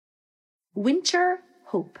Winter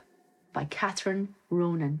Hope by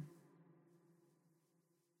Ronan.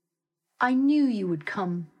 I knew you would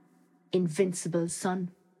come, invincible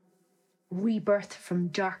sun. Rebirth from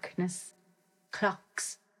darkness,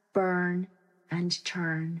 clocks burn and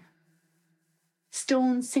turn.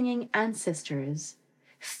 Stone-singing ancestors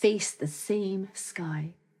face the same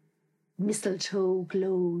sky. Mistletoe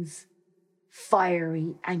glows,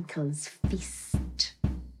 fiery ankles feast.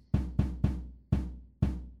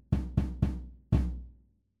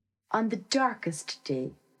 On the darkest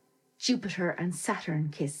day, Jupiter and Saturn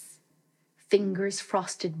kiss. Fingers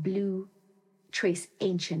frosted blue trace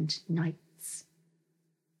ancient nights.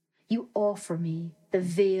 You offer me the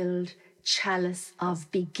veiled chalice of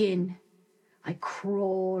begin. I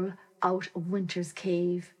crawl out of winter's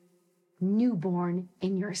cave, newborn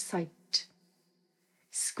in your sight,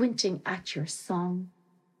 squinting at your song,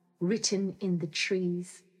 written in the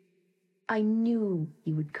trees. I knew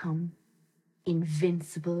you would come,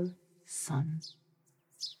 invincible sun.